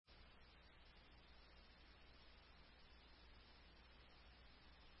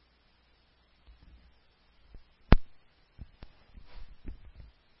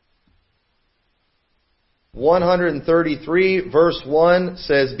133 verse 1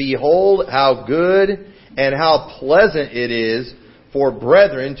 says, "Behold, how good and how pleasant it is for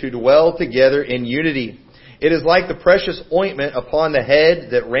brethren to dwell together in unity. It is like the precious ointment upon the head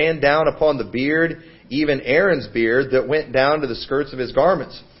that ran down upon the beard, even Aaron's beard that went down to the skirts of his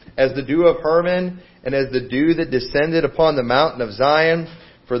garments, as the dew of Hermon, and as the dew that descended upon the mountain of Zion.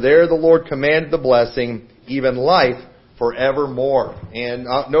 For there the Lord commanded the blessing, even life forevermore." And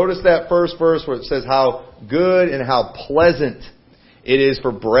notice that first verse where it says how good and how pleasant it is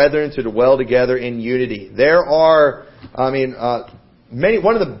for brethren to dwell together in unity. There are,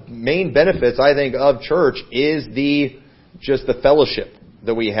 one of the main benefits, I think, of church is just the fellowship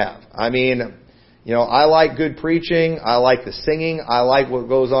that we have. I like good preaching. I like the singing. I like what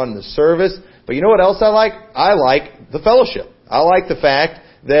goes on in the service. But you know what else I like? I like the fellowship. I like the fact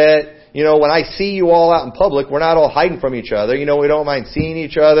that, when I see you all out in public, we're not all hiding from each other. We don't mind seeing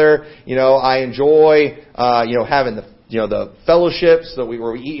each other. I enjoy, having the fellowships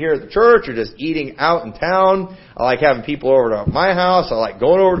where we eat here at the church or just eating out in town. I like having people over to my house. I like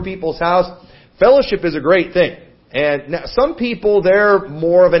going over to people's house. Fellowship is a great thing. And now, some people, they're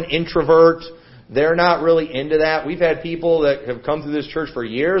more of an introvert. They're not really into that. We've had people that have come through this church for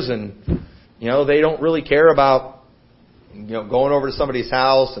years and, they don't really care about, going over to somebody's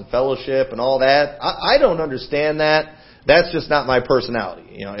house and fellowship and all that. I don't understand that. That's just not my personality.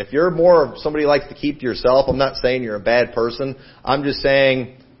 If you're more of somebody who likes to keep to yourself, I'm not saying you're a bad person. I'm just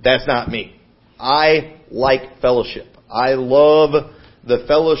saying that's not me. I like fellowship. I love the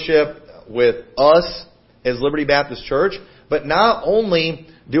fellowship with us as Liberty Baptist Church. But not only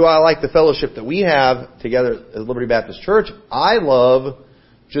do I like the fellowship that we have together as Liberty Baptist Church, I love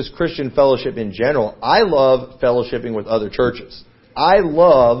just Christian fellowship in general. I love fellowshipping with other churches. I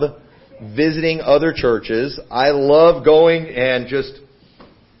love visiting other churches. I love going and just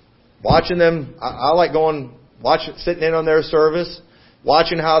watching them. I like sitting in on their service,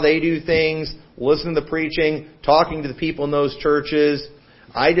 watching how they do things, listening to the preaching, talking to the people in those churches.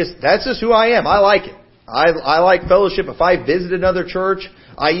 That's just who I am. I like it. I like fellowship. If I visit another church,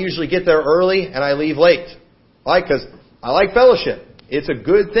 I usually get there early and I leave late. Why? Because I like fellowship. It's a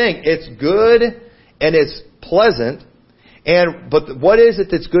good thing. It's good and it's pleasant. But what is it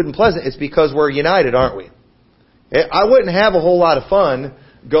that's good and pleasant? It's because we're united, aren't we? I wouldn't have a whole lot of fun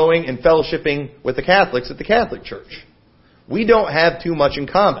going and fellowshipping with the Catholics at the Catholic Church. We don't have too much in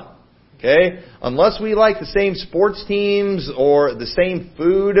common. Okay? Unless we like the same sports teams or the same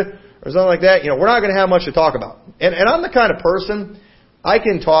food or something like that, we're not going to have much to talk about. And I'm the kind of person, I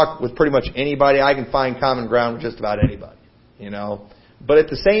can talk with pretty much anybody. I can find common ground with just about anybody. But at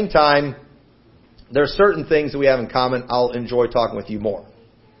the same time, there are certain things that we have in common. I'll enjoy talking with you more.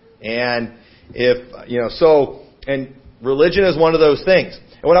 And and religion is one of those things.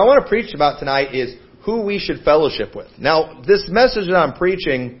 And what I want to preach about tonight is who we should fellowship with. Now, this message that I'm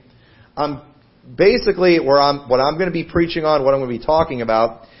preaching, basically what I'm going to be preaching on, what I'm going to be talking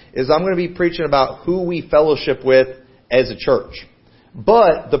about, is I'm going to be preaching about who we fellowship with as a church.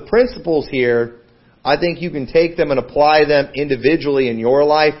 But the principles here, I think you can take them and apply them individually in your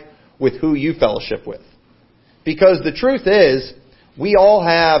life with who you fellowship with. Because the truth is, we all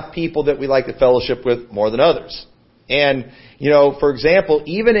have people that we like to fellowship with more than others. And, for example,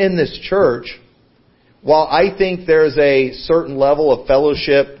 even in this church, while I think there's a certain level of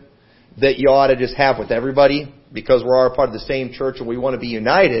fellowship that you ought to just have with everybody, because we're all part of the same church and we want to be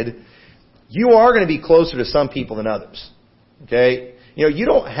united, you are going to be closer to some people than others. Okay? You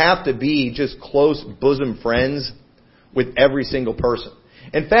don't have to be just close bosom friends with every single person.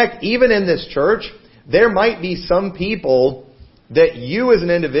 In fact, even in this church, there might be some people that you as an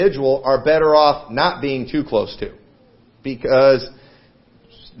individual are better off not being too close to. Because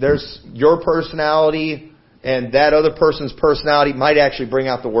there's your personality and that other person's personality might actually bring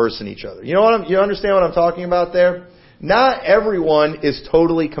out the worst in each other. You understand what I'm talking about there? Not everyone is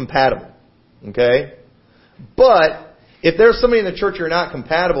totally compatible. Okay? But if there's somebody in the church you're not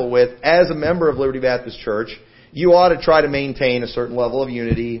compatible with, as a member of Liberty Baptist Church, you ought to try to maintain a certain level of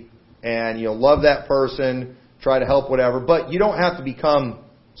unity and love that person, try to help whatever, but you don't have to become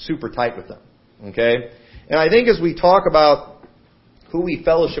super tight with them. Okay? And I think as we talk about who we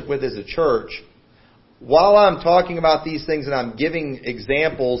fellowship with as a church, while I'm talking about these things and I'm giving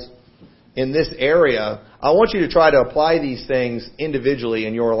examples in this area, I want you to try to apply these things individually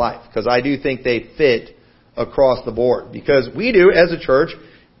in your life, because I do think they fit across the board. Because we do, as a church,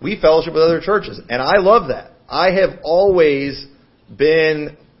 we fellowship with other churches. And I love that. I have always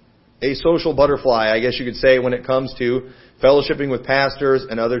been a social butterfly, I guess you could say, when it comes to fellowshipping with pastors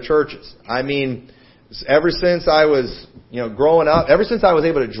and other churches. Ever since I was, growing up, ever since I was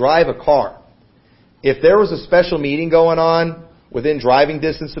able to drive a car, if there was a special meeting going on within driving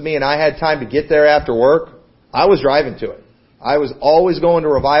distance of me and I had time to get there after work, I was driving to it. I was always going to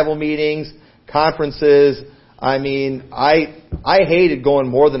revival meetings, conferences. I mean, I hated going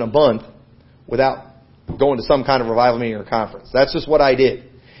more than a month without going to some kind of revival meeting or conference. That's just what I did.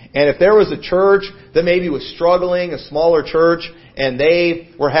 And if there was a church that maybe was struggling, a smaller church, and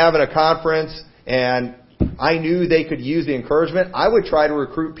they were having a conference and I knew they could use the encouragement, I would try to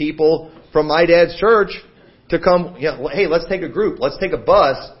recruit people from my dad's church to come, hey, let's take a group. Let's take a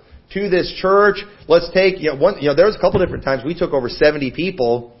bus to this church. Let's take, there was a couple different times we took over 70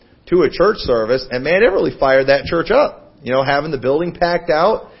 people to a church service, and man, it really fired that church up. Having the building packed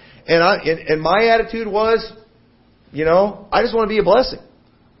out. And my attitude was, I just want to be a blessing.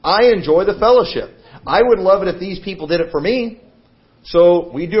 I enjoy the fellowship. I would love it if these people did it for me.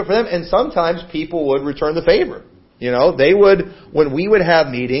 So we do it for them. And sometimes people would return the favor. They would, when we would have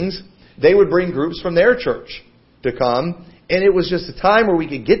meetings, they would bring groups from their church to come. And it was just a time where we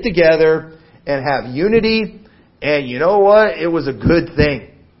could get together and have unity. And you know what? It was a good thing.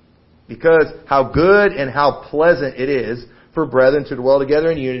 Because how good and how pleasant it is for brethren to dwell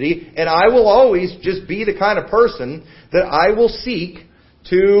together in unity. And I will always just be the kind of person that I will seek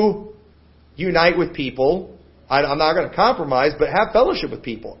to unite with people. I'm not going to compromise, but have fellowship with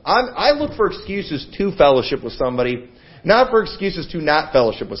people. I look for excuses to fellowship with somebody, not for excuses to not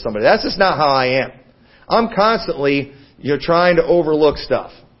fellowship with somebody. That's just not how I am. I'm constantly, trying to overlook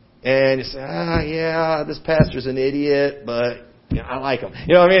stuff. And you say, yeah, this pastor's an idiot, but I like him.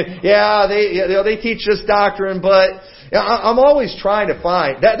 You know what I mean? Yeah, they teach this doctrine, but I'm always trying to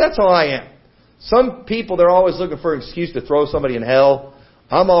find that's how I am. Some people, they're always looking for an excuse to throw somebody in hell.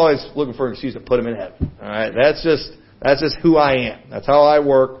 I'm always looking for an excuse to put them in heaven. All right, that's just who I am. That's how I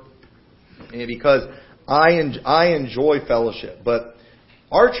work. And because I enjoy fellowship, but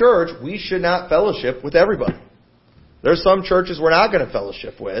our church, we should not fellowship with everybody. There's some churches we're not going to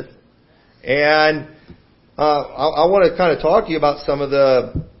fellowship with, and I want to kind of talk to you about some of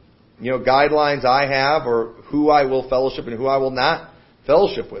the guidelines I have, or who I will fellowship and who I will not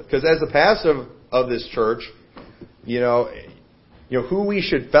fellowship with. Because as the pastor of this church, who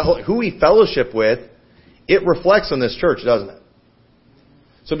we fellowship with, it reflects on this church, doesn't it?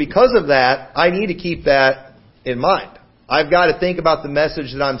 So because of that, I need to keep that in mind. I've got to think about the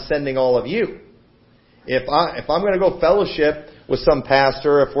message that I'm sending all of you. If I'm going to go fellowship with some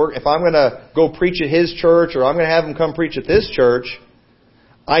pastor, if I'm going to go preach at his church, or I'm going to have him come preach at this church,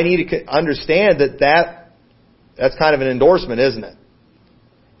 I need to understand that's kind of an endorsement, isn't it?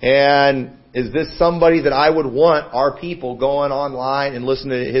 And is this somebody that I would want our people going online and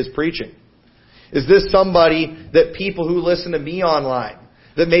listening to his preaching? Is this somebody that people who listen to me online,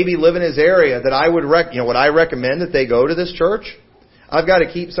 that maybe live in his area, that I would would I recommend that they go to this church? I've got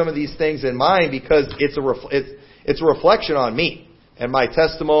to keep some of these things in mind, because it's a reflection on me and my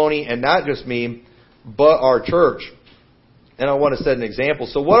testimony, and not just me, but our church. And I want to set an example.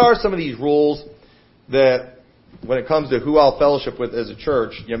 So what are some of these rules that, when it comes to who I'll fellowship with as a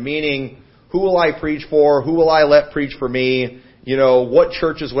church, meaning who will I preach for, who will I let preach for me, what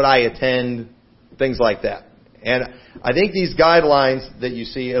churches would I attend, things like that. And I think these guidelines that you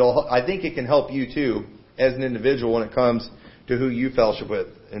see, I think it can help you too as an individual when it comes to who you fellowship with.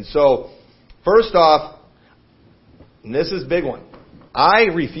 And so, first off, and this is a big one, I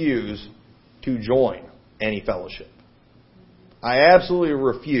refuse to join any fellowship. I absolutely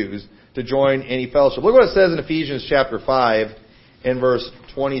refuse to join any fellowship. Look what it says in Ephesians chapter 5 and verse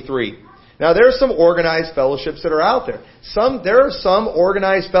 23. Now, there are some organized fellowships that are out there. There are some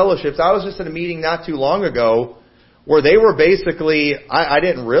organized fellowships. I was just at a meeting not too long ago where they were basically, I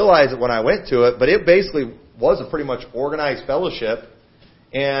didn't realize it when I went to it, but it basically was a pretty much organized fellowship.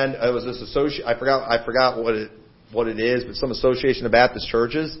 And it was this I forgot what it is, but some association of Baptist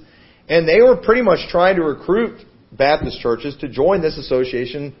churches. And they were pretty much trying to recruit Baptist churches to join this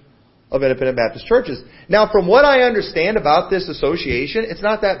association of independent Baptist churches. Now, from what I understand about this association, it's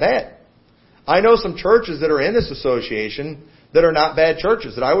not that bad. I know some churches that are in this association that are not bad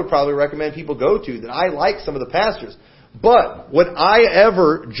churches that I would probably recommend people go to, that I like some of the pastors. But would I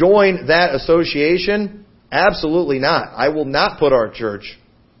ever join that association? Absolutely not. I will not put our church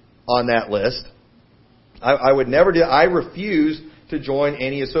on that list. I would never do. I refuse to join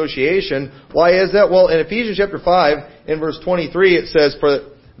any association. Why is that? Well, in Ephesians chapter 5, in verse 23, it says, "For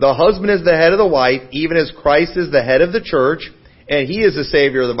the husband is the head of the wife, even as Christ is the head of the church, and He is the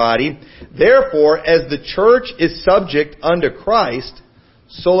Savior of the body. Therefore, as the church is subject unto Christ,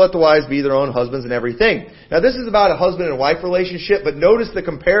 so let the wives be their own husbands in everything." Now, this is about a husband and wife relationship, but notice the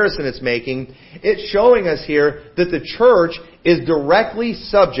comparison it's making. It's showing us here that the church is directly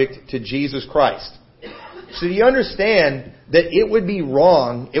subject to Jesus Christ. So do you understand that it would be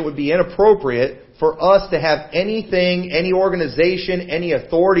wrong, it would be inappropriate for us to have anything, any organization, any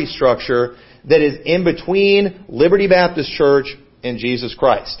authority structure that is in between Liberty Baptist Church and Jesus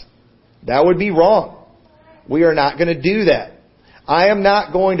Christ? That would be wrong. We are not going to do that. I am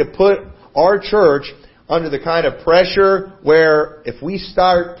not going to put our church under the kind of pressure where if we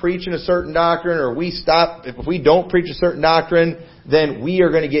start preaching a certain doctrine or if we don't preach a certain doctrine, then we are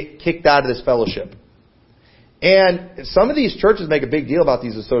going to get kicked out of this fellowship. And some of these churches make a big deal about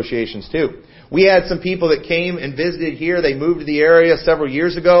these associations too. We had some people that came and visited here. They moved to the area several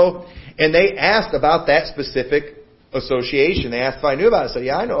years ago, and they asked about that specific association. They asked if I knew about it. I said,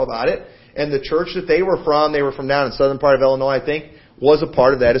 yeah, I know about it. And the church that they were from down in southern part of Illinois, I think, was a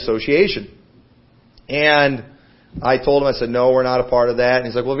part of that association. And I told him, I said, no, we're not a part of that. And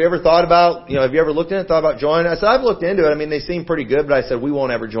he's like, well, have you ever thought about, have you ever looked into it, thought about joining? I said, I've looked into it. I mean, they seem pretty good, but I said, we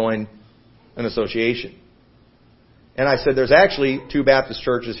won't ever join an association. And I said, there's actually 2 Baptist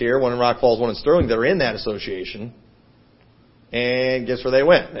churches here, one in Rock Falls, one in Sterling, that are in that association. And guess where they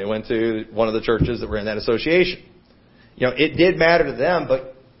went? They went to one of the churches that were in that association. It did matter to them,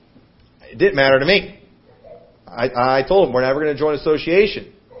 but it didn't matter to me. I told them, we're never going to join an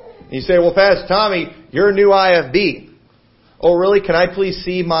association. And you say, well, Pastor Tommy, you're a new IFB. Oh, really? Can I please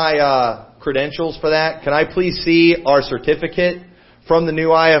see my credentials for that? Can I please see our certificate from the new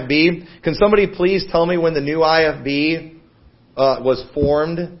IFB? Can somebody please tell me when the new IFB was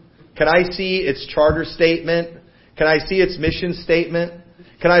formed? Can I see its charter statement? Can I see its mission statement?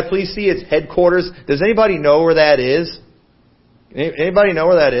 Can I please see its headquarters? Does anybody know where that is? Anybody know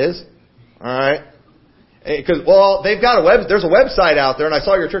where that is? All right. Because, they've got there's a website out there, and I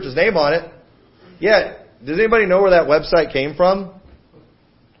saw your church's name on it. Yeah. Does anybody know where that website came from?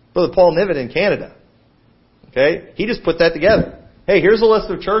 Brother Paul Niven in Canada. Okay? He just put that together. Hey, here's a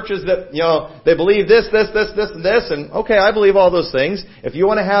list of churches that, they believe this, and this, and okay, I believe all those things. If you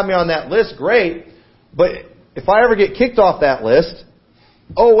want to have me on that list, great. But if I ever get kicked off that list,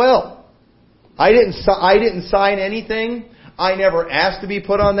 oh well. I didn't sign anything. I never asked to be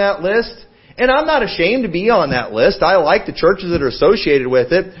put on that list. And I'm not ashamed to be on that list. I like the churches that are associated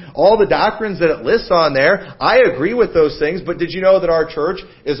with it. All the doctrines that it lists on there, I agree with those things. But did you know that our church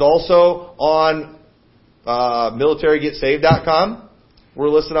is also on militaryGetSaved.com? We're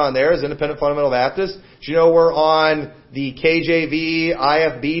listed on there as Independent Fundamental Baptist. Did you know we're on the KJV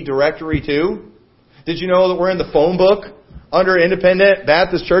IFB directory too? Did you know that we're in the phone book under Independent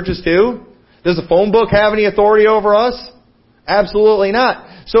Baptist churches too? Does the phone book have any authority over us? Absolutely not.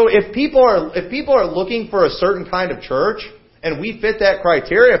 So if people are looking for a certain kind of church, and we fit that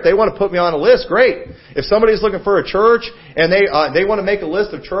criteria, if they want to put me on a list, great. If somebody's looking for a church and they want to make a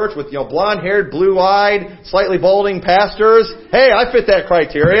list of church with blonde-haired, blue-eyed, slightly balding pastors, hey, I fit that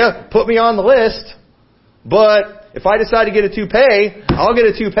criteria. Put me on the list. But if I decide to get a toupee, I'll get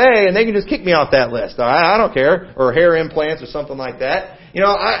a toupee, and they can just kick me off that list. I don't care, or hair implants or something like that.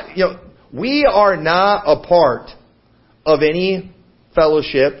 We are not a part of any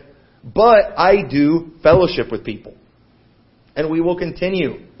fellowship, but I do fellowship with people. And we will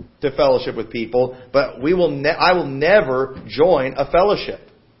continue to fellowship with people, but I will never join a fellowship.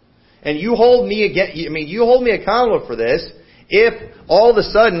 And you hold me accountable for this if all of a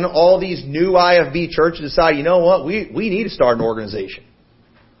sudden all these new IFB churches decide, you know what, we need to start an organization.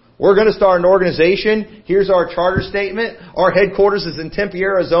 We're going to start an organization. Here's our charter statement. Our headquarters is in Tempe,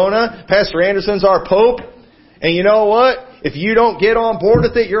 Arizona. Pastor Anderson's our Pope. And you know what? If you don't get on board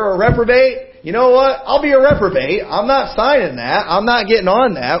with it, you're a reprobate. You know what? I'll be a reprobate. I'm not signing that. I'm not getting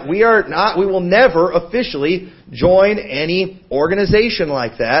on that. We will never officially join any organization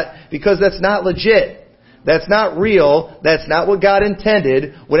like that because that's not legit. That's not real. That's not what God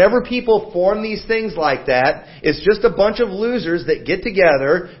intended. Whenever people form these things like that, it's just a bunch of losers that get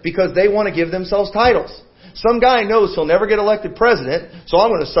together because they want to give themselves titles. Some guy knows he'll never get elected president, so I'm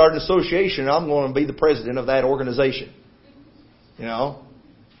going to start an association and I'm going to be the president of that organization. Well,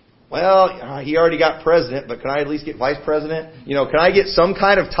 he already got president, but can I at least get vice president? Can I get some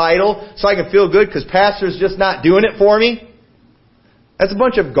kind of title so I can feel good because pastor's just not doing it for me? That's a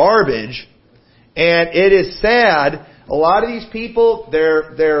bunch of garbage. And it is sad. A lot of these people,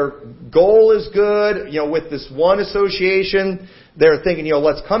 their goal is good. With this one association, they're thinking,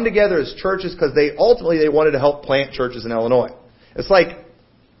 let's come together as churches because they wanted to help plant churches in Illinois. It's like,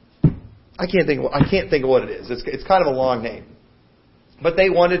 I can't think of what it is. It's kind of a long name. But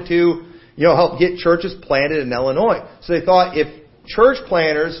they wanted to, help get churches planted in Illinois. So they thought if church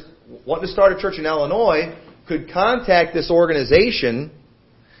planters wanting to start a church in Illinois could contact this organization,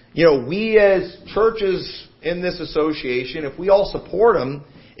 we as churches in this association, if we all support them,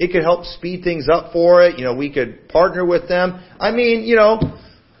 It could help speed things up for it. We could partner with them. I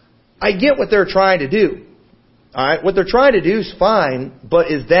get what they're trying to do. All right, what they're trying to do is fine, but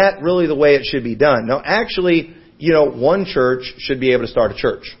is that really the way it should be done? No, actually, one church should be able to start a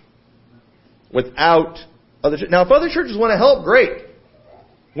church without other. Now, if other churches want to help, great.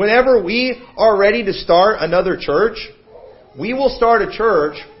 Whenever we are ready to start another church, we will start a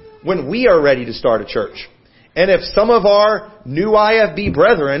church when we are ready to start a church. And if some of our new IFB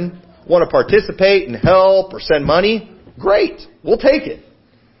brethren want to participate and help or send money, great. We'll take it.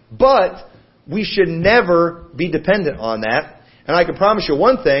 But we should never be dependent on that. And I can promise you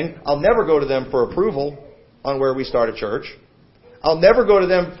one thing, I'll never go to them for approval on where we start a church. I'll never go to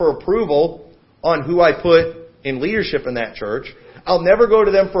them for approval on who I put in leadership in that church. I'll never go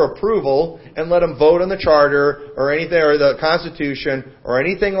to them for approval and let them vote on the charter or anything, or the Constitution or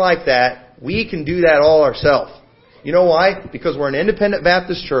anything like that. We can do that all ourselves. You know why? Because we're an independent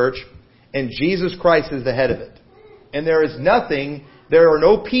Baptist church and Jesus Christ is the head of it. And there are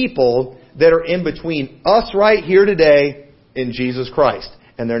no people that are in between us right here today and Jesus Christ.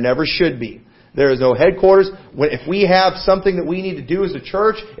 And there never should be. There is no headquarters. If we have something that we need to do as a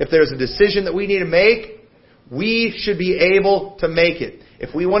church, if there's a decision that we need to make, we should be able to make it.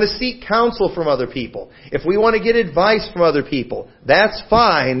 If we want to seek counsel from other people, if we want to get advice from other people, that's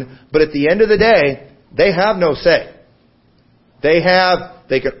fine. But at the end of the day, they have no say. They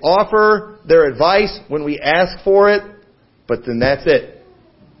can offer their advice when we ask for it, but then that's it.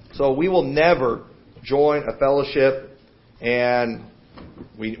 So we will never join a fellowship, and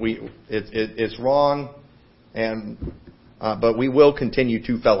it's wrong, but we will continue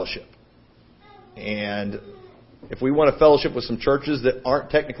to fellowship. And if we want to fellowship with some churches that aren't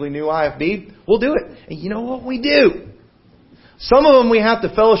technically new IFB, we'll do it. And you know what we do? Some of them we have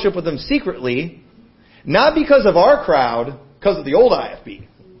to fellowship with them secretly, not because of our crowd, because of the old IFB.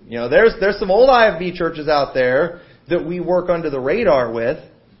 There's some old IFB churches out there that we work under the radar with.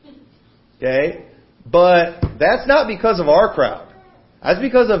 Okay? But that's not because of our crowd. That's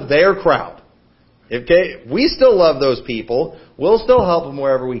because of their crowd. Okay? We still love those people. We'll still help them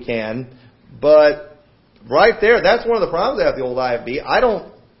wherever we can. But right there, that's one of the problems I have with the old IFB. I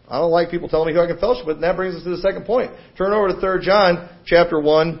don't like people telling me who I can fellowship with, and that brings us to the second point. Turn over to 3 John chapter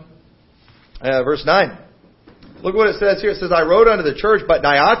 1, verse 9. Look what it says here. It says, I wrote unto the church, but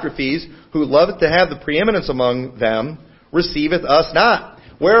Diotrephes, who loveth to have the preeminence among them, receiveth us not.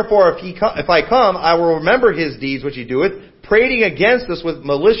 Wherefore, if I come, I will remember his deeds which he doeth, prating against us with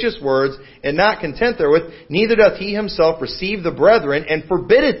malicious words, and not content therewith, neither doth he himself receive the brethren, and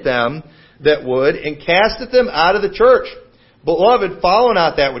forbiddeth them that would, and casteth them out of the church. Beloved, follow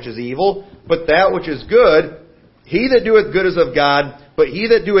not that which is evil, but that which is good. He that doeth good is of God, but he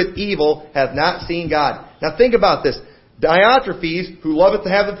that doeth evil hath not seen God. Now think about this. Diotrephes, who loveth to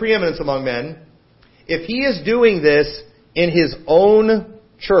have the preeminence among men, if he is doing this in his own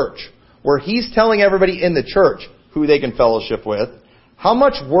church, where he's telling everybody in the church who they can fellowship with, how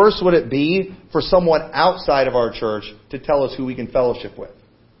much worse would it be for someone outside of our church to tell us who we can fellowship with?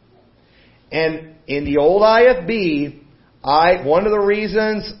 And in the old IFB, one of the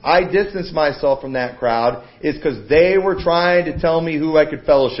reasons I distanced myself from that crowd is because they were trying to tell me who I could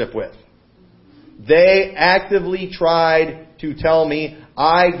fellowship with. They actively tried to tell me.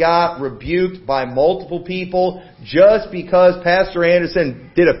 I got rebuked by multiple people just because Pastor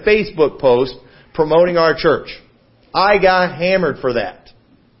Anderson did a Facebook post promoting our church. I got hammered for that.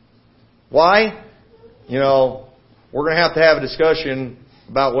 Why? We're going to have a discussion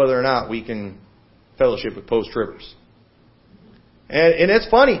about whether or not we can fellowship with post-tribbers. And it's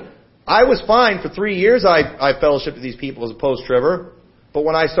funny. I was fine for 3 years. I fellowshiped with these people as a post-tribber. But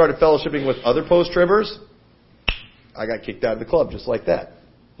when I started fellowshipping with other post-tribbers, I got kicked out of the club just like that.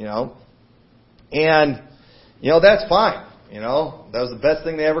 And, that's fine. That was the best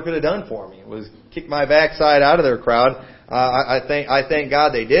thing they ever could have done for me. Was kick my backside out of their crowd. I thank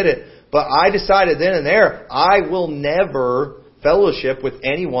God they did it. But I decided then and there, I will never fellowship with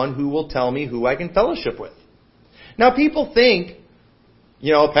anyone who will tell me who I can fellowship with. Now people think,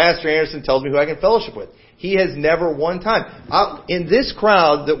 Pastor Anderson tells me who I can fellowship with. He has never one time. In this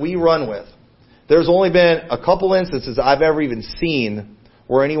crowd that we run with, there's only been a couple instances I've ever even seen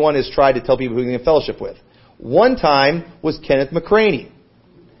where anyone has tried to tell people who they can fellowship with. One time was Kenneth McCraney.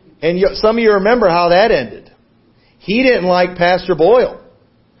 And some of you remember how that ended. He didn't like Pastor Boyle.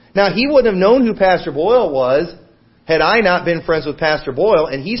 Now, he wouldn't have known who Pastor Boyle was had I not been friends with Pastor Boyle.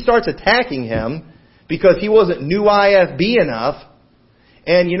 And he starts attacking him because he wasn't new IFB enough.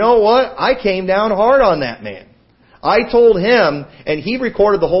 And you know what? I came down hard on that man. I told him, and he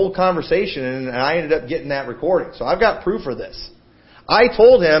recorded the whole conversation, and I ended up getting that recording. So I've got proof for this. I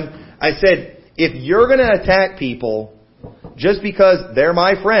told him, I said, if you're going to attack people just because they're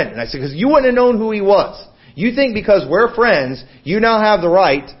my friend, and I said, because you wouldn't have known who he was. You think because we're friends, you now have the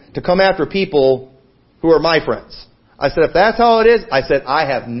right to come after people who are my friends. I said, if that's how it is, I said,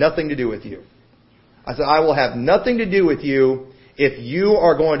 I have nothing to do with you. I said, I will have nothing to do with you if you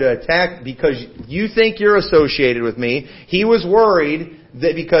are going to attack because you think you're associated with me. He was worried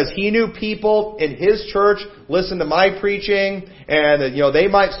that because he knew people in his church listened to my preaching and that, they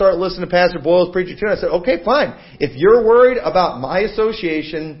might start listening to Pastor Boyle's preaching too. And I said, okay, fine. If you're worried about my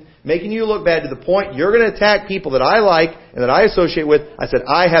association making you look bad to the point you're going to attack people that I like and that I associate with, I said,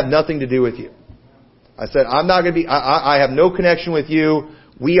 I have nothing to do with you. I said, I'm not going to be, I have no connection with you.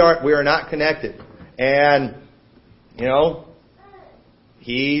 We are not connected. And, we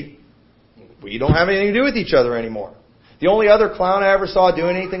don't have anything to do with each other anymore. The only other clown I ever saw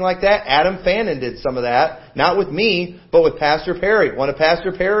doing anything like that, Adam Fannin did some of that. Not with me, but with Pastor Perry. One of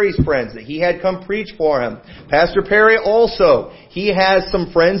Pastor Perry's friends that he had come preach for him. Pastor Perry also, he has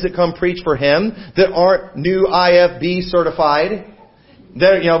some friends that come preach for him that aren't new IFB certified.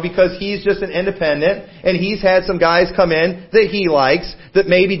 That, because he's just an independent, and he's had some guys come in that he likes that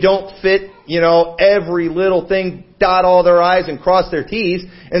maybe don't fit, every little thing, dot all their I's and cross their T's.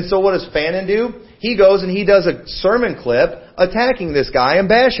 And so what does Fannin do? He goes and he does a sermon clip attacking this guy and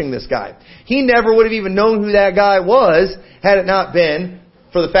bashing this guy. He never would have even known who that guy was had it not been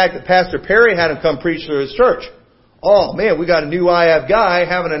for the fact that Pastor Perry had him come preach to his church. Oh man, we got a new IF guy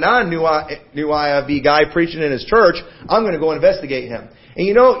having a non-new IFB guy preaching in his church. I'm going to go investigate him. And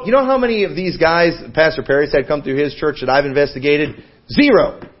you know how many of these guys Pastor Perry's had come through his church that I've investigated?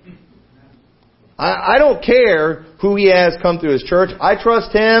 0. I don't care who he has come through his church. I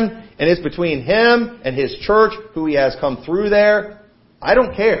trust him, and it's between him and his church who he has come through there. I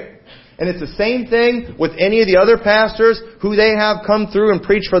don't care. And it's the same thing with any of the other pastors who they have come through and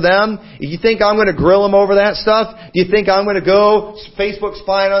preach for them. If you think I'm going to grill them over that stuff, do you think I'm going to go Facebook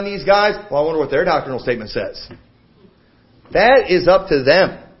spying on these guys? Well, I wonder what their doctrinal statement says. That is up to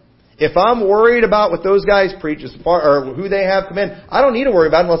them. If I'm worried about what those guys preach or who they have come in, I don't need to worry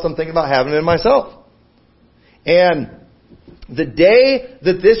about it unless I'm thinking about having it myself. And the day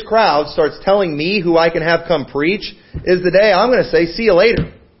that this crowd starts telling me who I can have come preach is the day I'm going to say, see you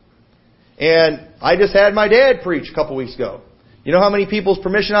later. And I just had my dad preach a couple weeks ago. You know how many people's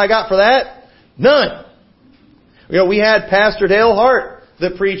permission I got for that? None. We had Pastor Dale Hart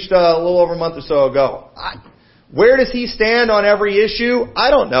that preached a little over a month or so ago. Where does he stand on every issue?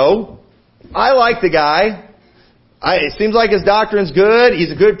 I don't know. I like the guy. It seems like his doctrine's good.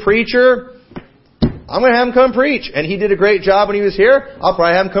 He's a good preacher. I'm going to have him come preach. And he did a great job when he was here. I'll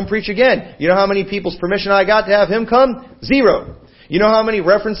probably have him come preach again. You know how many people's permission I got to have him come? 0. You know how many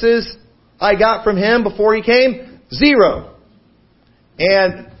references I got from him before he came? 0.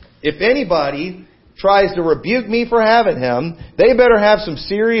 And if anybody tries to rebuke me for having him, they better have some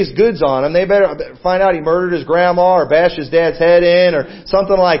serious goods on him. They better find out he murdered his grandma or bashed his dad's head in or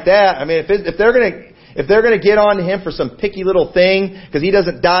something like that. I mean, if they're going to get on to him for some picky little thing because he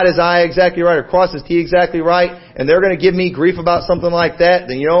doesn't dot his I exactly right or cross his T exactly right, and they're going to give me grief about something like that,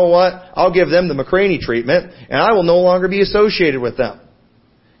 then you know what? I'll give them the McCraney treatment, and I will no longer be associated with them.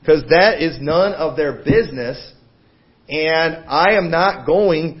 Because that is none of their business, and I am not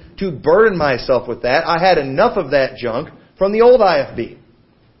going to burden myself with that. I had enough of that junk from the old IFB.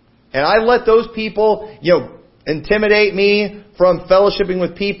 And I let those people, intimidate me from fellowshipping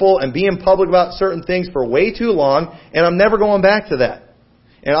with people and being public about certain things for way too long, and I'm never going back to that.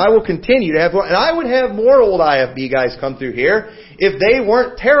 And I will continue to have, and I would have more old IFB guys come through here if they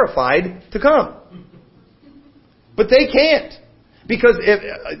weren't terrified to come. But they can't. Because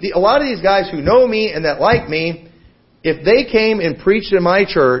a lot of these guys who know me and that like me, if they came and preached in my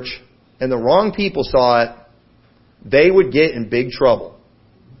church and the wrong people saw it, they would get in big trouble.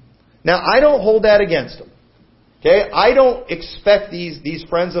 Now, I don't hold that against them. Okay? I don't expect these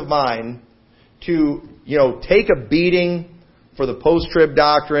friends of mine to, take a beating for the post-trib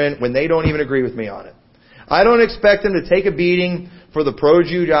doctrine when they don't even agree with me on it. I don't expect them to take a beating for the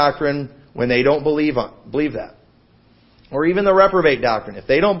pro-Jew doctrine when they don't believe that. Or even the reprobate doctrine. If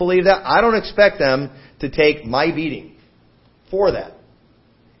they don't believe that, I don't expect them to take my beating for that.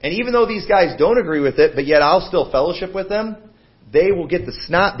 And even though these guys don't agree with it, but yet I'll still fellowship with them, they will get the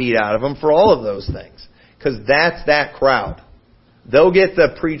snot beat out of them for all of those things. Because that's that crowd. They'll get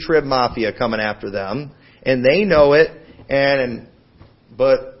the pre-trib mafia coming after them, and they know it.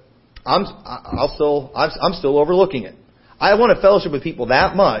 But I'm still overlooking it. I want to fellowship with people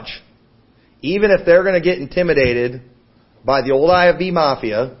that much, even if they're going to get intimidated by the old IFB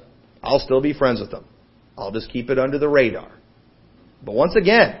mafia, I'll still be friends with them. I'll just keep it under the radar. But once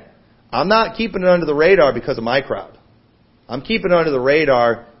again, I'm not keeping it under the radar because of my crowd. I'm keeping it under the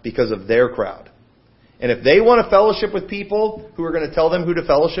radar because of their crowd. And if they want to fellowship with people who are going to tell them who to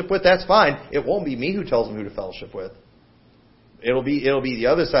fellowship with, that's fine. It won't be me who tells them who to fellowship with. It'll be the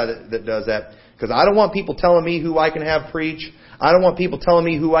other side that does that. Because I don't want people telling me who I can have preach. I don't want people telling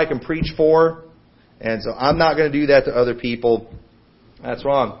me who I can preach for. And so I'm not going to do that to other people. That's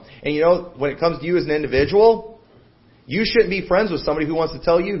wrong. And you know, when it comes to you as an individual, you shouldn't be friends with somebody who wants to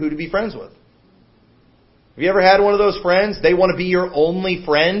tell you who to be friends with. Have you ever had one of those friends? They want to be your only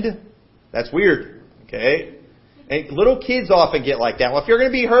friend? That's weird. Okay? And little kids often get like that. Well, if you're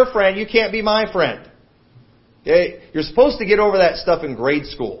going to be her friend, you can't be my friend. Okay? You're supposed to get over that stuff in grade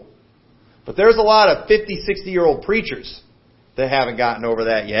school. But there's a lot of 50, 60-year-old preachers that haven't gotten over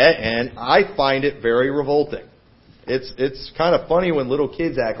that yet, and I find it very revolting. It's kind of funny when little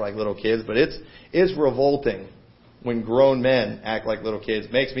kids act like little kids, but it's revolting when grown men act like little kids.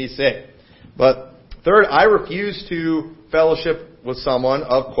 It makes me sick. But third, I refuse to fellowship with someone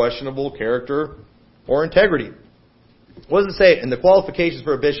of questionable character or integrity. What does it say in the qualifications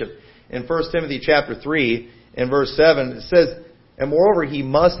for a bishop? In 1 Timothy chapter 3 and verse 7, it says, and moreover, he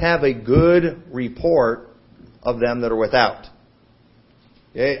must have a good report of them that are without.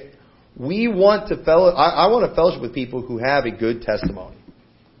 Okay? I want to fellowship with people who have a good testimony.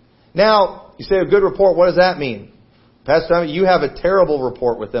 Now, you say a good report, what does that mean? Pastor Tommy, you have a terrible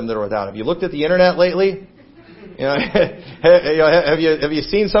report with them that are without. Have you looked at the internet lately? Have you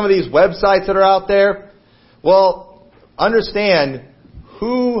seen some of these websites that are out there? Well, understand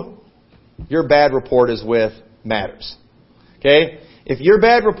who your bad report is with matters. Okay? If your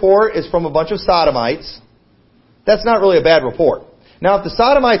bad report is from a bunch of sodomites, that's not really a bad report. Now, if the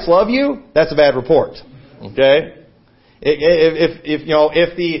sodomites love you, that's a bad report. Okay?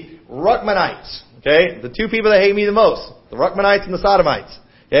 If the Ruckmanites, okay, the two people that hate me the most, the Ruckmanites and the sodomites,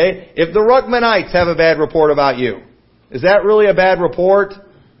 okay, if the Ruckmanites have a bad report about you, is that really a bad report?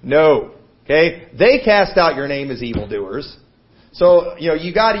 No. Okay? They cast out your name as evildoers. So,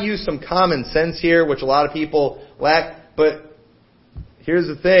 you got to use some common sense here, which a lot of people lack. But here's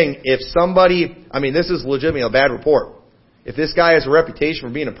the thing. If somebody, this is legitimately a bad report. If this guy has a reputation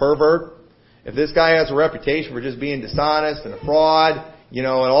for being a pervert, if this guy has a reputation for just being dishonest and a fraud, and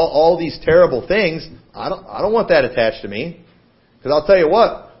all these terrible things, I don't want that attached to me. Because I'll tell you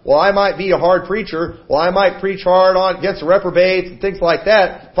what, well, I might be a hard preacher. Well, I might preach hard against the reprobates and things like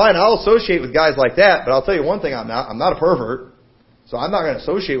that. Fine, I'll associate with guys like that. But I'll tell you one thing, I'm not a pervert. So I'm not going to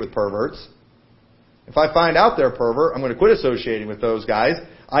associate with perverts. If I find out they're a pervert, I'm going to quit associating with those guys.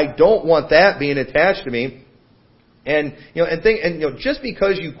 I don't want that being attached to me. And just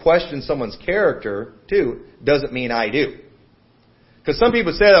because you question someone's character too doesn't mean I do. Because some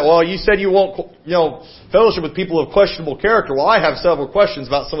people say that, well, you said you won't, fellowship with people of questionable character. Well, I have several questions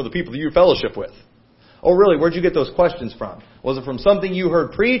about some of the people that you fellowship with. Oh, really? Where'd you get those questions from? Was it from something you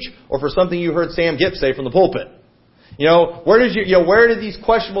heard preach, or for something you heard Sam Gipp say from the pulpit? Where did these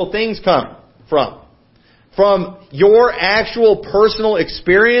questionable things come from? From your actual personal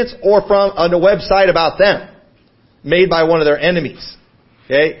experience, or from on a website about them, made by one of their enemies?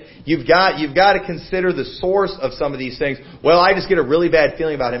 Okay? You've got to consider the source of some of these things. Well, I just get a really bad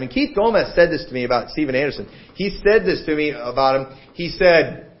feeling about him. And Keith Gomez said this to me about Steven Anderson. He said this to me about him. He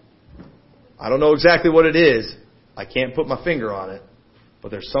said, I don't know exactly what it is. I can't put my finger on it. But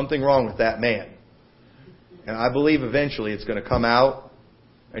there's something wrong with that man. And I believe eventually it's going to come out,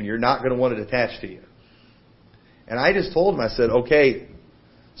 and you're not going to want it attached to you. And I just told him, I said, okay,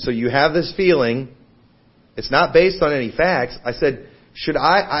 so you have this feeling. It's not based on any facts. I said,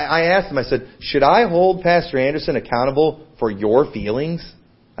 I asked him, I said, should I hold Pastor Anderson accountable for your feelings?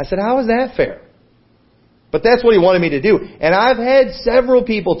 I said, how is that fair? But that's what he wanted me to do. And I've had several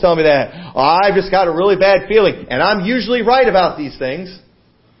people tell me that. I've just got a really bad feeling. And I'm usually right about these things.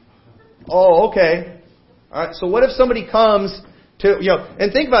 Oh, okay. All right. So what if somebody comes to,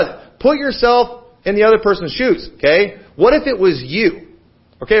 and think about it. Put yourself in the other person's shoes. Okay. What if it was you?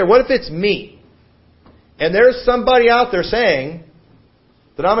 Okay. Or what if it's me? And there's somebody out there saying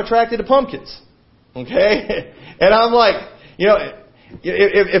that I'm attracted to pumpkins. Okay? And I'm like,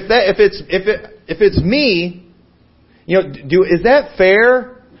 if it's me, is that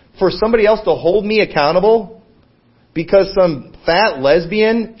fair for somebody else to hold me accountable because some fat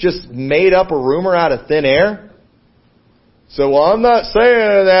lesbian just made up a rumor out of thin air? So, well, I'm not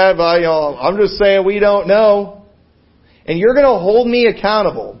saying that, but I'm just saying we don't know. And you're going to hold me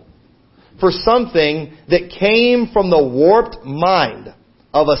accountable for something that came from the warped mind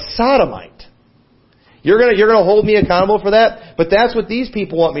of a sodomite. You're going to hold me accountable for that? But that's what these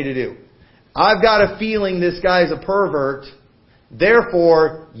people want me to do. I've got a feeling this guy's a pervert,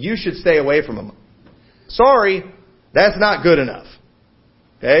 Therefore, you should stay away from them. Sorry, that's not good enough.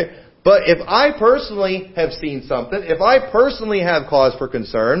 Okay? But if I personally have seen something, if I personally have cause for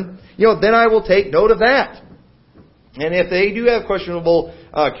concern, then I will take note of that. And if they do have questionable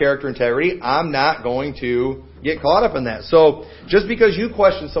character integrity, I'm not going to get caught up in that. So, just because you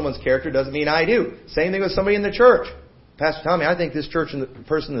question someone's character doesn't mean I do. Same thing with somebody in the church. Pastor Tommy, I think this person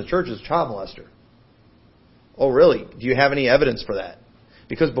in the church is a child molester. Oh, really? Do you have any evidence for that?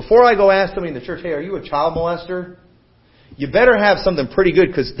 Because before I go ask somebody in the church, hey, are you a child molester? You better have something pretty good,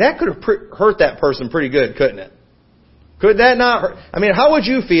 because that could have hurt that person pretty good, couldn't it? Could that not hurt? I mean, how would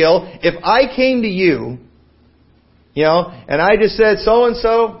you feel if I came to you, and I just said,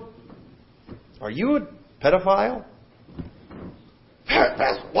 so-and-so, are you a pedophile?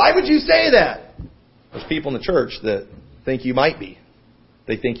 Why would you say that? There's people in the church that think you might be.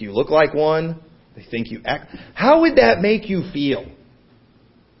 They think you look like one. They think you act. How would that make you feel?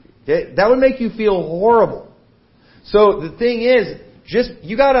 That would make you feel horrible. So the thing is,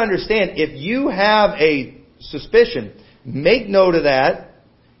 you got to understand, if you have a suspicion, make note of that.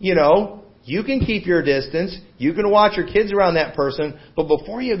 You can keep your distance. You can watch your kids around that person. But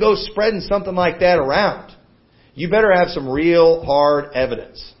before you go spreading something like that around, you better have some real hard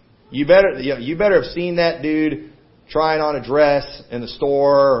evidence. You better have seen that dude trying on a dress in the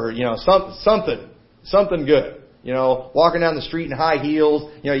store, or something good. Walking down the street in high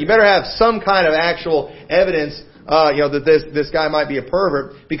heels. You better have some kind of actual evidence that this guy might be a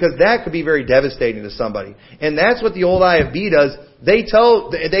pervert, because that could be very devastating to somebody. And that's what the old IFB does.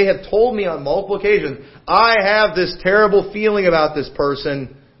 They have told me on multiple occasions, I have this terrible feeling about this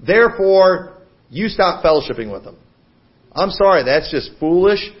person, therefore you stop fellowshipping with them. I'm sorry, that's just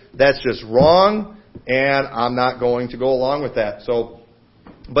foolish, that's just wrong, and I'm not going to go along with that.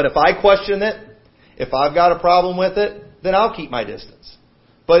 But if I question it, if I've got a problem with it, then I'll keep my distance.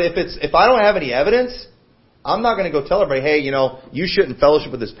 But if I don't have any evidence, I'm not going to go tell everybody, hey, you shouldn't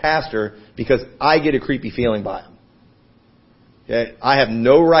fellowship with this pastor because I get a creepy feeling by him. Okay? I have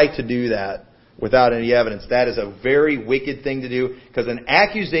no right to do that without any evidence. That is a very wicked thing to do, because an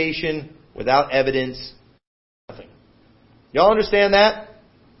accusation without evidence is nothing. Y'all understand that?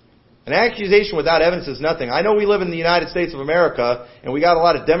 An accusation without evidence is nothing. I know we live in the United States of America, and we got a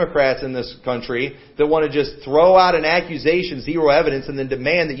lot of Democrats in this country that want to just throw out an accusation, zero evidence, and then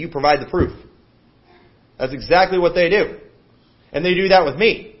demand that you provide the proof. That's exactly what they do. And they do that with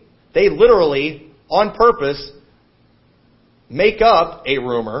me. They literally, on purpose, make up a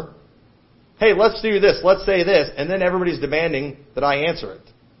rumor. Hey, let's do this, let's say this, and then everybody's demanding that I answer it.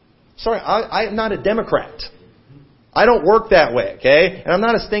 Sorry, I'm not a Democrat. I don't work that way, okay? And I'm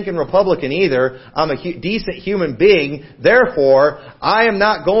not a stinking Republican either. I'm a decent human being. Therefore, I am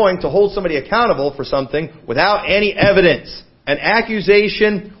not going to hold somebody accountable for something without any evidence. An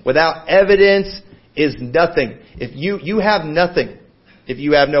accusation without evidence is nothing. If you have nothing, if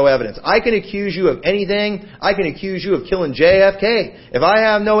you have no evidence. I can accuse you of anything. I can accuse you of killing JFK. If I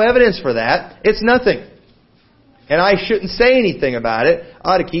have no evidence for that, it's nothing. And I shouldn't say anything about it.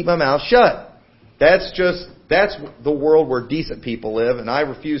 I ought to keep my mouth shut. That's the world where decent people live, and I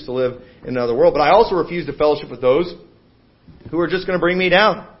refuse to live in another world. But I also refuse to fellowship with those who are just going to bring me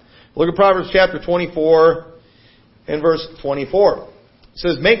down. Look at Proverbs chapter 24 and verse 24. It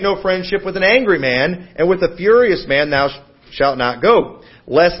says, make no friendship with an angry man, and with a furious man thou shalt not go,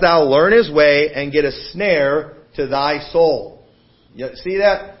 lest thou learn his way and get a snare to thy soul. You see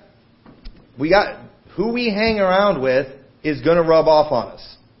that? Who we hang around with is going to rub off on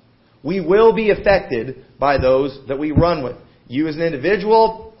us. We will be affected by those that we run with. You as an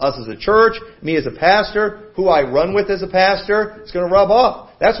individual, us as a church, me as a pastor, who I run with as a pastor, it's going to rub off.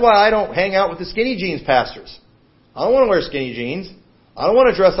 That's why I don't hang out with the skinny jeans pastors. I don't want to wear skinny jeans. I don't want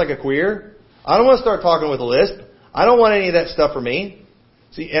to dress like a queer. I don't want to start talking with a lisp. I don't want any of that stuff for me.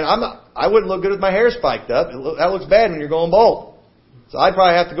 See, and I wouldn't look good with my hair spiked up. That looks bad when you're going bald. So I'd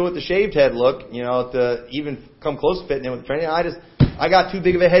probably have to go with the shaved head look, to even come close to fitting in with the training. I got too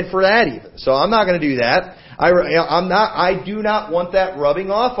big of a head for that even. So I'm not going to do that. I do not want that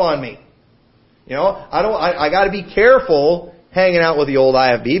rubbing off on me. I got to be careful hanging out with the old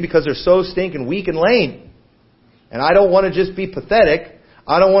IFB because they're so stinking weak and lame. And I don't want to just be pathetic.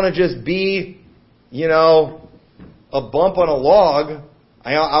 I don't want to just be, a bump on a log.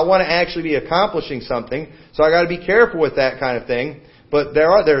 I want to actually be accomplishing something. So I got to be careful with that kind of thing. But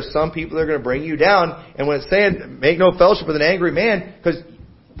there are some people that are going to bring you down. And when it's saying make no fellowship with an angry man, because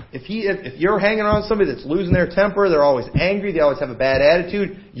if you're hanging around somebody that's losing their temper, they're always angry, they always have a bad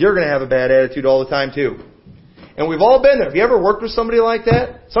attitude, you're going to have a bad attitude all the time too. And we've all been there. Have you ever worked with somebody like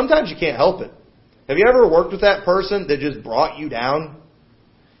that? Sometimes you can't help it. Have you ever worked with that person that just brought you down?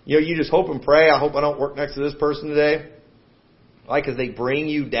 You just hope and pray, I hope I don't work next to this person today. Why? Because they bring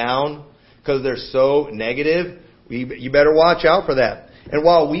you down because they're so negative. You better watch out for that. And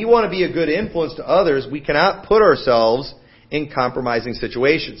while we want to be a good influence to others, we cannot put ourselves in compromising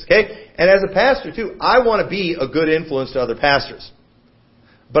situations. Okay? And as a pastor too, I want to be a good influence to other pastors.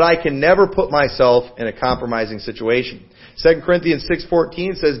 But I can never put myself in a compromising situation. 2 Corinthians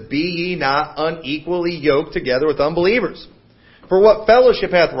 6:14 says, "Be ye not unequally yoked together with unbelievers. For what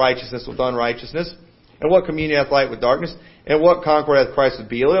fellowship hath righteousness with unrighteousness? And what communion hath light with darkness? And what concord hath Christ with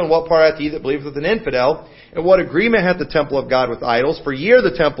Belial? And what part hath he that believeth with an infidel? And what agreement hath the temple of God with idols? For ye are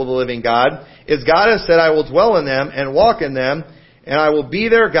the temple of the living God. As God has said, I will dwell in them and walk in them, and I will be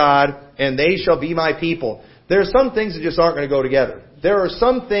their God, and they shall be my people." There are some things that just aren't going to go together. There are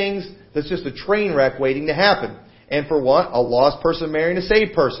some things that's just a train wreck waiting to happen. And for what? A lost person marrying a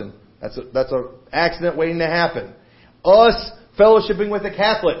saved person. That's an accident waiting to happen. Us fellowshipping with the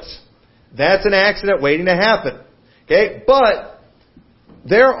Catholics. That's an accident waiting to happen. Okay? But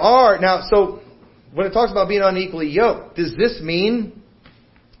there are, now, so when it talks about being unequally yoked, does this mean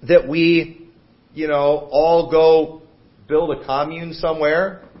that we, all go build a commune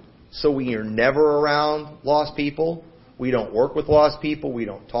somewhere so we are never around lost people? We don't work with lost people. We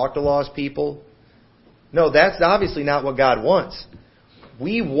don't talk to lost people. No, that's obviously not what God wants.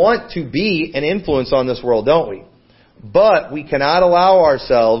 We want to be an influence on this world, don't we? But we cannot allow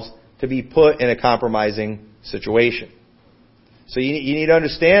ourselves to be put in a compromising situation. So you need to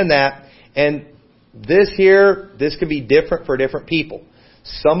understand that. And this can be different for different people.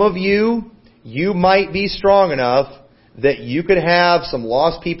 Some of you might be strong enough that you could have some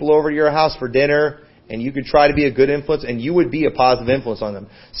lost people over to your house for dinner, and you could try to be a good influence, and you would be a positive influence on them.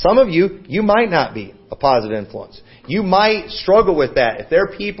 Some of you might not be a positive influence. You might struggle with that. If they're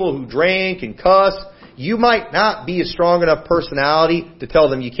people who drink and cuss, you might not be a strong enough personality to tell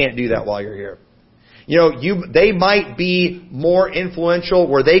them you can't do that while you're here. They might be more influential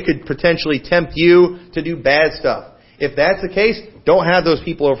where they could potentially tempt you to do bad stuff. If that's the case, don't have those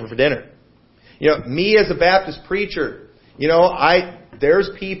people over for dinner. Me as a Baptist preacher, there's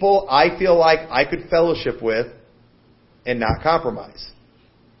people I feel like I could fellowship with and not compromise.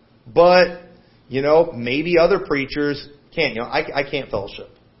 But, maybe other preachers can't. I can't fellowship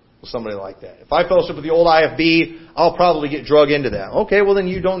with somebody like that. If I fellowship with the old IFB, I'll probably get drug into that. Okay, well then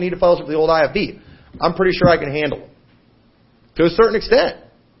you don't need to fellowship with the old IFB. I'm pretty sure I can handle it. To a certain extent.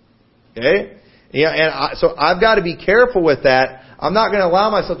 Okay? So I've got to be careful with that. I'm not going to allow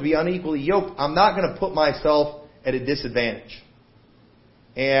myself to be unequally yoked. I'm not going to put myself at a disadvantage.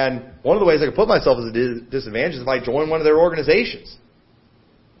 And one of the ways I can put myself at a disadvantage is if I join one of their organizations.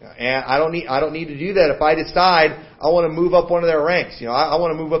 And I don't need to do that if I decide I want to move up one of their ranks. I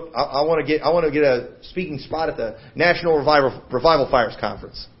want to move up. I want to get a speaking spot at the National Revival Fires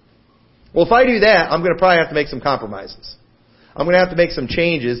Conference. Well, if I do that, I'm going to probably have to make some compromises. I'm going to have to make some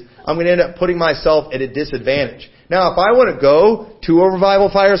changes. I'm going to end up putting myself at a disadvantage. Now, if I want to go to a Revival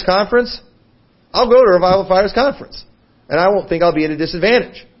Fires Conference, I'll go to a Revival Fires Conference. And I won't think I'll be at a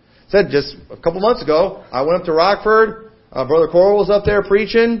disadvantage. Said just a couple months ago, I went up to Rockford. Brother Coral was up there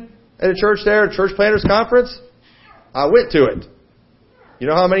preaching at a church there, a church planters conference. I went to it. You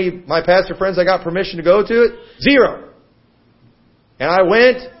know how many of my pastor friends I got permission to go to it? 0. And I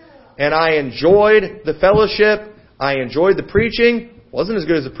went, and I enjoyed the fellowship. I enjoyed the preaching. Wasn't as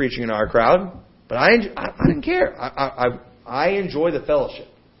good as the preaching in our crowd, but I didn't care. I enjoyed the fellowship.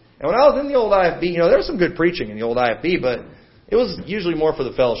 And when I was in the old IFB, there was some good preaching in the old IFB, but it was usually more for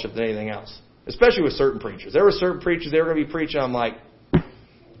the fellowship than anything else. Especially with certain preachers. There were certain preachers, they were going to be preaching, I'm like, I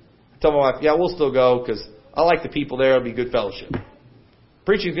tell my wife, yeah, we'll still go because I like the people there, it'll be good fellowship.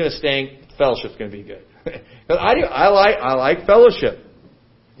 Preaching's going to stink, the fellowship's going to be good. Because I like fellowship.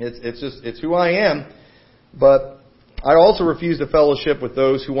 It's who I am. But I also refuse to fellowship with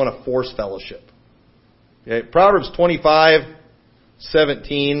those who want to force fellowship. Okay? Proverbs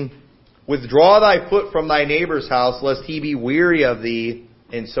 25:17, withdraw thy foot from thy neighbor's house, lest he be weary of thee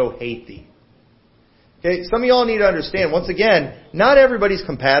and so hate thee. Okay, some of y'all need to understand, once again, not everybody's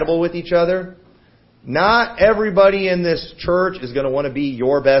compatible with each other. Not everybody in this church is going to want to be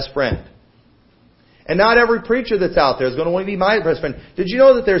your best friend. And not every preacher that's out there is going to want to be my best friend. Did you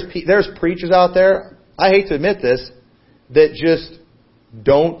know that there's preachers out there, I hate to admit this, that just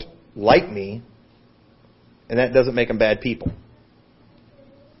don't like me, and that doesn't make them bad people.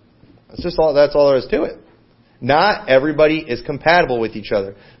 That's all there is to it. Not everybody is compatible with each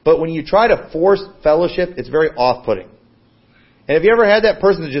other. But when you try to force fellowship, it's very off-putting. And have you ever had that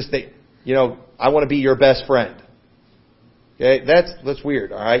person that just think, I want to be your best friend? Okay, that's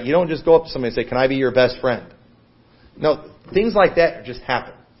weird. All right, you don't just go up to somebody and say, "Can I be your best friend?" No, things like that just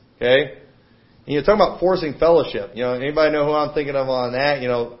happen. Okay, and you're talking about forcing fellowship. Anybody know who I'm thinking of on that?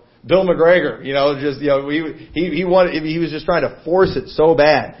 Bill McGregor. He was just trying to force it so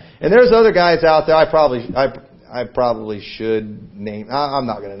bad. And there's other guys out there. I probably should name. I'm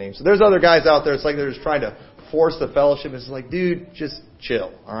not going to name. So there's other guys out there. It's like they're just trying to force the fellowship. It's like, dude, just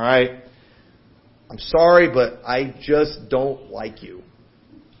chill. All right. I'm sorry, but I just don't like you.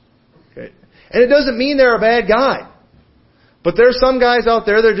 Okay. And it doesn't mean they're a bad guy. But there's some guys out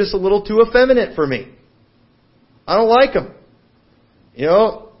there that are just a little too effeminate for me. I don't like them.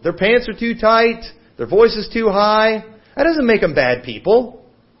 Their pants are too tight. Their voice is too high. That doesn't make them bad people.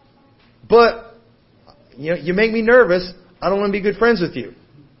 But, you make me nervous. I don't want to be good friends with you.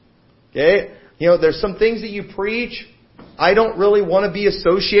 Okay? There's some things that you preach I don't really want to be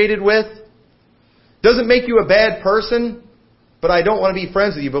associated with. Doesn't make you a bad person, but I don't want to be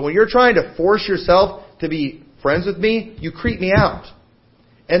friends with you. But when you're trying to force yourself to be friends with me, you creep me out.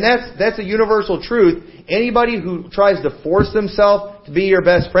 And that's a universal truth. Anybody who tries to force themselves to be your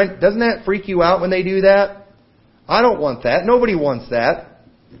best friend, doesn't that freak you out when they do that? I don't want that. Nobody wants that.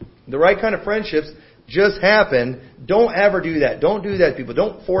 The right kind of friendships just happen. Don't ever do that. Don't do that to people.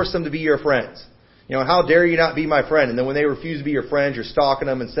 Don't force them to be your friends. How dare you not be my friend? And then when they refuse to be your friends, you're stalking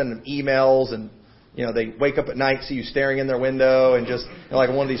them and sending them emails, and they wake up at night, see you staring in their window, and just like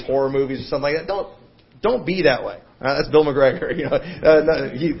in one of these horror movies or something like that. Don't be that way. That's Bill McGregor.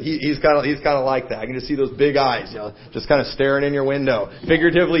 He's kind of like that. I can just see those big eyes, just kind of staring in your window.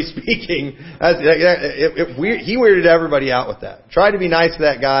 Figuratively speaking, he weirded everybody out with that. Tried to be nice to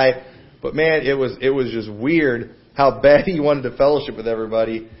that guy, but man, it was just weird how bad he wanted to fellowship with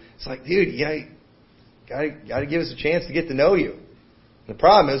everybody. It's like, dude, got to give us a chance to get to know you. The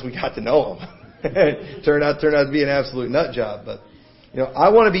problem is we got to know him. turned out to be an absolute nut job. But I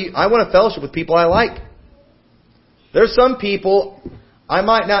want to fellowship with people I like. There's some people I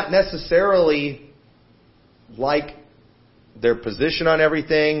might not necessarily like their position on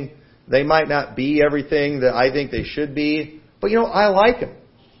everything. They might not be everything that I think they should be. But I like them.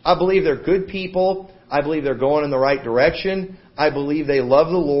 I believe they're good people. I believe they're going in the right direction. I believe they love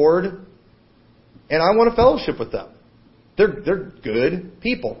the Lord. And I want to fellowship with them. They're good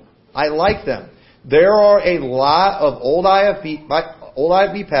people. I like them. There are a lot of old IFB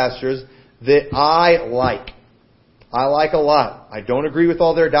pastors that I like. I like a lot. I don't agree with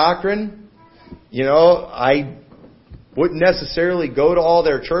all their doctrine. I wouldn't necessarily go to all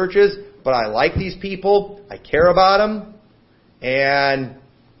their churches, but I like these people. I care about them. And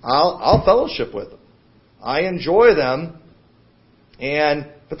I'll fellowship with them. I enjoy them.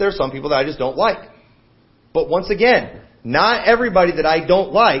 But there are some people that I just don't like. But once again, not everybody that I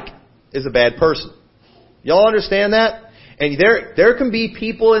don't like is a bad person. Y'all understand that? And there can be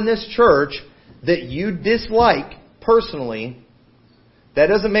people in this church that you dislike personally. That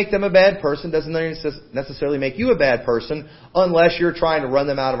doesn't make them a bad person. Doesn't necessarily make you a bad person unless you're trying to run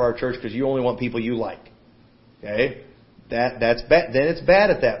them out of our church because you only want people you like. Okay? That's bad. Then it's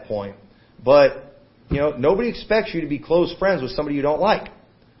bad at that point. But, nobody expects you to be close friends with somebody you don't like.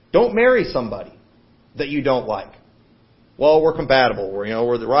 Don't marry somebody that you don't like. Well, we're compatible.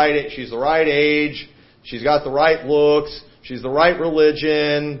 We're the right age. She's the right age. She's got the right looks. She's the right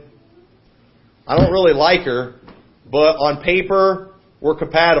religion. I don't really like her, but on paper, we're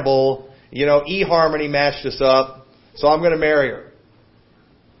compatible. eHarmony matched us up, so I'm going to marry her.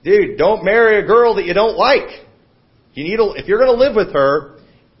 Dude, don't marry a girl that you don't like. If you're going to live with her,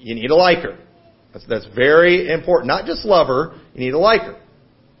 you need to like her. That's very important. Not just love her, you need to like her.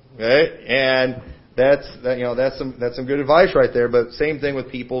 Okay? And that's some good advice right there. But same thing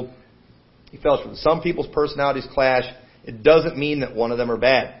with people. You fellowship with some people's personalities clash. It doesn't mean that one of them are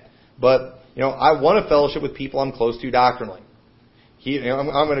bad. But I want to fellowship with people I'm close to doctrinally.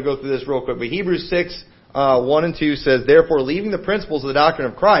 I'm going to go through this real quick. But Hebrews 6, 1 and 2 says, "Therefore, leaving the principles of the doctrine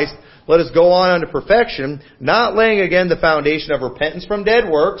of Christ, let us go on unto perfection, not laying again the foundation of repentance from dead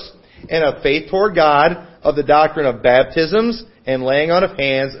works, and of faith toward God, of the doctrine of baptisms, and laying on of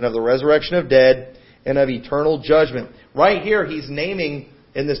hands, and of the resurrection of dead, and of eternal judgment." Right here, he's naming,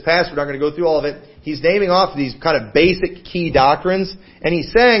 in this passage, we're not going to go through all of it, he's naming off these kind of basic key doctrines, and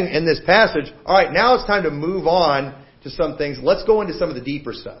he's saying in this passage, all right, now it's time to move on to some things. Let's go into some of the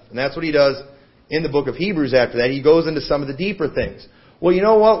deeper stuff. And that's what he does in the book of Hebrews after that. He goes into some of the deeper things. Well, you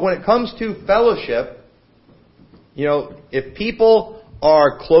know what? When it comes to fellowship, if people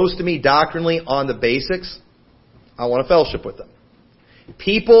are close to me doctrinally on the basics, I want to fellowship with them.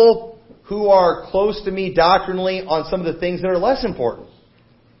 People who are close to me doctrinally on some of the things that are less important,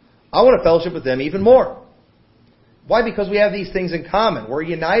 I want to fellowship with them even more. Why? Because we have these things in common. We're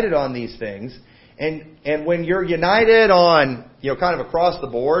united on these things. And when you're united on, kind of across the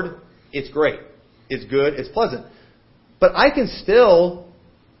board, it's great. It's good. It's pleasant. But I can still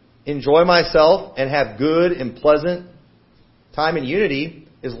enjoy myself and have good and pleasant time in unity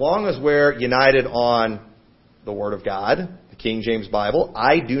as long as we're united on the Word of God, the King James Bible.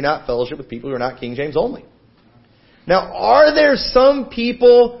 I do not fellowship with people who are not King James only. Now, are there some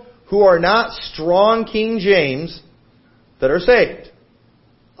people who are not strong King James that are saved?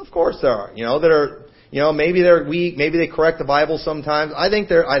 Of course there are. That are, maybe they're weak, maybe they correct the Bible sometimes. I think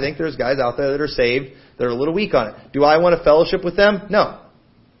there's guys out there that are saved that are a little weak on it. Do I want to fellowship with them? No.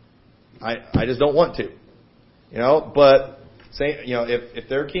 I just don't want to. But say, if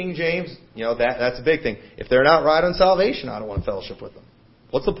they're King James, that's a big thing. If they're not right on salvation, I don't want to fellowship with them.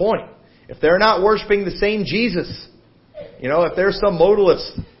 What's the point? If they're not worshiping the same Jesus, if they're some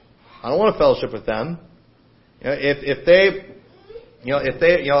modalist, I don't want to fellowship with them. If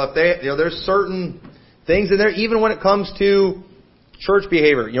there's certain things in there, even when it comes to church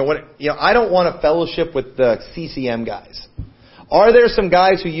behavior, I don't want to fellowship with the CCM guys. Are there some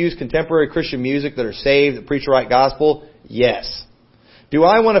guys who use contemporary Christian music that are saved, that preach the right gospel? Yes. Do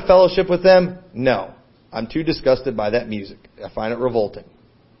I want to fellowship with them? No. I'm too disgusted by that music. I find it revolting.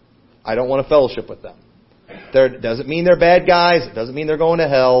 I don't want to fellowship with them. It doesn't mean they're bad guys. It doesn't mean they're going to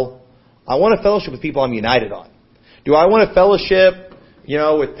hell. I want to fellowship with people I'm united on. Do I want to fellowship,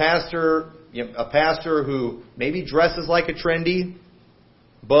 with a pastor who maybe dresses like a trendy,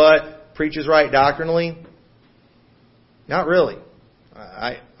 but preaches right doctrinally? Not really.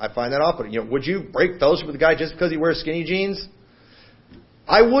 I find that off-putting. Would you break fellowship with a guy just because he wears skinny jeans?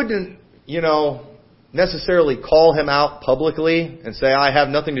 I wouldn't, necessarily call him out publicly and say I have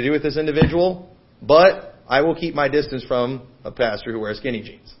nothing to do with this individual, but I will keep my distance from a pastor who wears skinny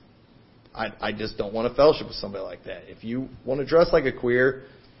jeans. I just don't want to fellowship with somebody like that. If you want to dress like a queer,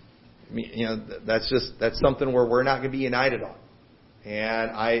 that's something where we're not going to be united on.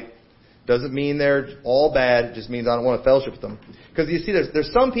 And doesn't mean they're all bad. It just means I don't want to fellowship with them. Because you see,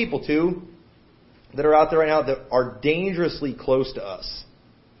 there's some people too that are out there right now that are dangerously close to us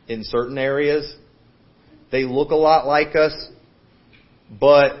in certain areas. They look a lot like us,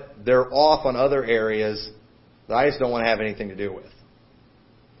 but they're off on other areas that I just don't want to have anything to do with.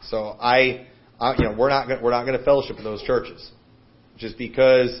 So we're not going to fellowship with those churches, just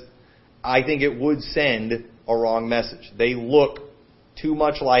because I think it would send a wrong message. They look too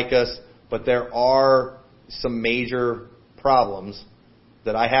much like us, but there are some major problems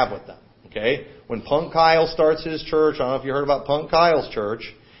that I have with them. Okay, when Punk Kyle starts his church, I don't know if you heard about Punk Kyle's church.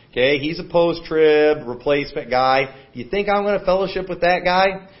 Okay, he's a post-trib replacement guy. Do you think I'm going to fellowship with that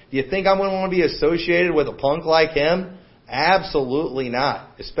guy? Do you think I'm going to want to be associated with a punk like him? Absolutely not.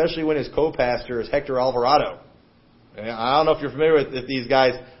 Especially when his co-pastor is Hector Alvarado. I don't know if you're familiar with these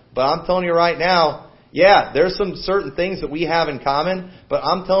guys, but I'm telling you right now, yeah, there's some certain things that we have in common, but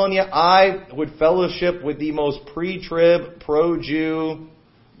I'm telling you, I would fellowship with the most pre-trib, pro-Jew,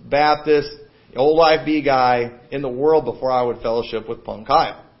 Baptist, old IFB guy in the world before I would fellowship with Punk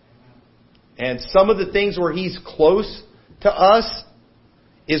Kyle. And some of the things where he's close to us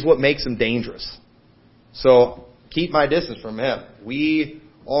is what makes him dangerous. So keep my distance from him. We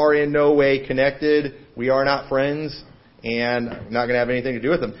are in no way connected. We are not friends. And I'm not going to have anything to do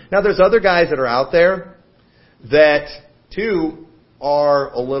with them. Now, there's other guys that are out there that, too,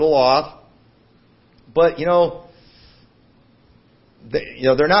 are a little off. But, they're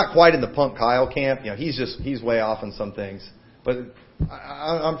not quite in the Punk Kyle camp. He's way off on some things. But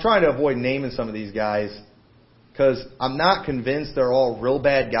I'm trying to avoid naming some of these guys because I'm not convinced they're all real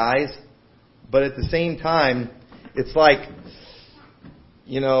bad guys. But at the same time, it's like,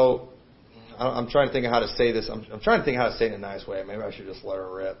 I'm trying to think of how to say this. I'm trying to think of how to say it in a nice way. Maybe I should just let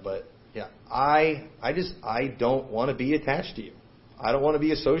her rip. But yeah, I don't want to be attached to you. I don't want to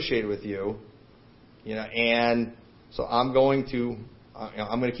be associated with you. And so I'm going to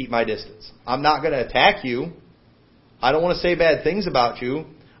keep my distance. I'm not going to attack you. I don't want to say bad things about you.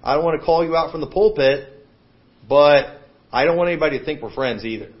 I don't want to call you out from the pulpit. But I don't want anybody to think we're friends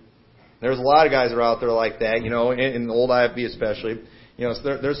either. There's a lot of guys that are out there like that, in the old IFB especially. So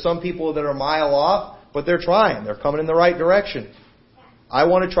there's some people that are a mile off, but they're trying. They're coming in the right direction. I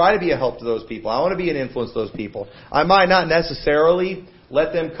want to try to be a help to those people. I want to be an influence to those people. I might not necessarily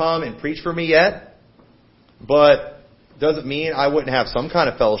let them come and preach for me yet, but doesn't mean I wouldn't have some kind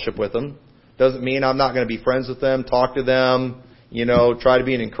of fellowship with them. Doesn't mean I'm not going to be friends with them, talk to them, try to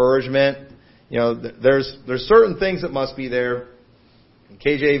be an encouragement. There's certain things that must be there.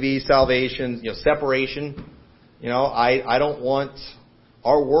 KJV, salvation, separation. I don't want...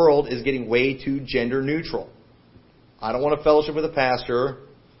 Our world is getting way too gender neutral. I don't want to fellowship with a pastor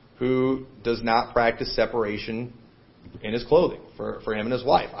who does not practice separation in his clothing for him and his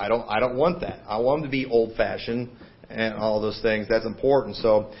wife. I don't want that. I want him to be old-fashioned and all those things. That's important.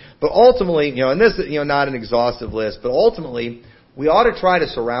 So, but ultimately, and this, not an exhaustive list, but ultimately, we ought to try to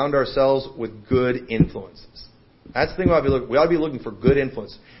surround ourselves with good influences. That's the thing we ought to be looking for good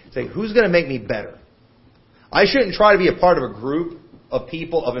influence. Say, who's going to make me better? I shouldn't try to be a part of a group of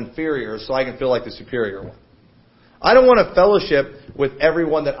people of inferiors so I can feel like the superior one. I don't want to fellowship with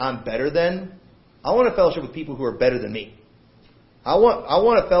everyone that I'm better than. I want to fellowship with people who are better than me. I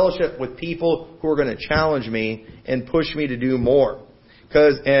want to fellowship with people who are going to challenge me and push me to do more.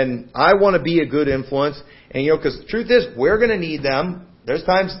 And I want to be a good influence. And, because the truth is, we're going to need them. There's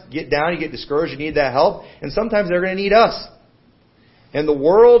times you get down, you get discouraged, you need that help. And sometimes they're going to need us. And the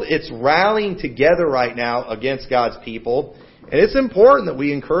world, it's rallying together right now against God's people. And it's important that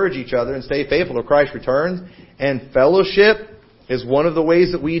we encourage each other and stay faithful till Christ returns. And fellowship is one of the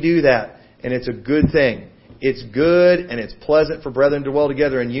ways that we do that. And it's a good thing. It's good and it's pleasant for brethren to dwell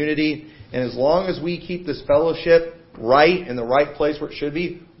together in unity. And as long as we keep this fellowship right in the right place where it should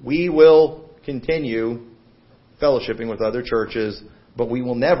be, we will continue fellowshipping with other churches, but we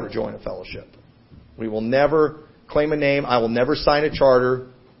will never join a fellowship. We will never claim a name. I will never sign a charter.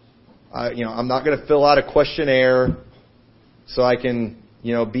 I'm not going to fill out a questionnaire so I can,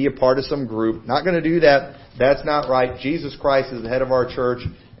 be a part of some group. Not going to do that. That's not right. Jesus Christ is the head of our church,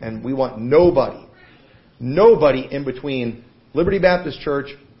 and we want nobody in between Liberty Baptist Church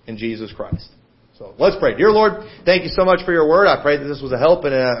and Jesus Christ. So let's pray. Dear Lord, thank you so much for your word. I pray that this was a help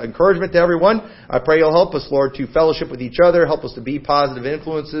and an encouragement to everyone. I pray you'll help us, Lord, to fellowship with each other. Help us to be positive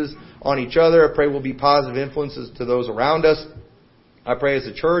influences on each other. I pray we'll be positive influences to those around us. I pray as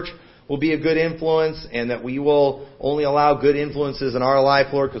a church we'll be a good influence and that we will only allow good influences in our life,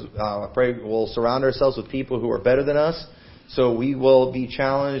 Lord, because I pray we'll surround ourselves with people who are better than us. So we will be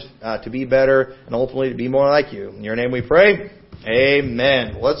challenged to be better and ultimately to be more like you. In your name we pray.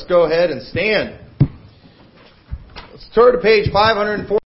 Amen. Let's go ahead and stand. Let's turn to page 540.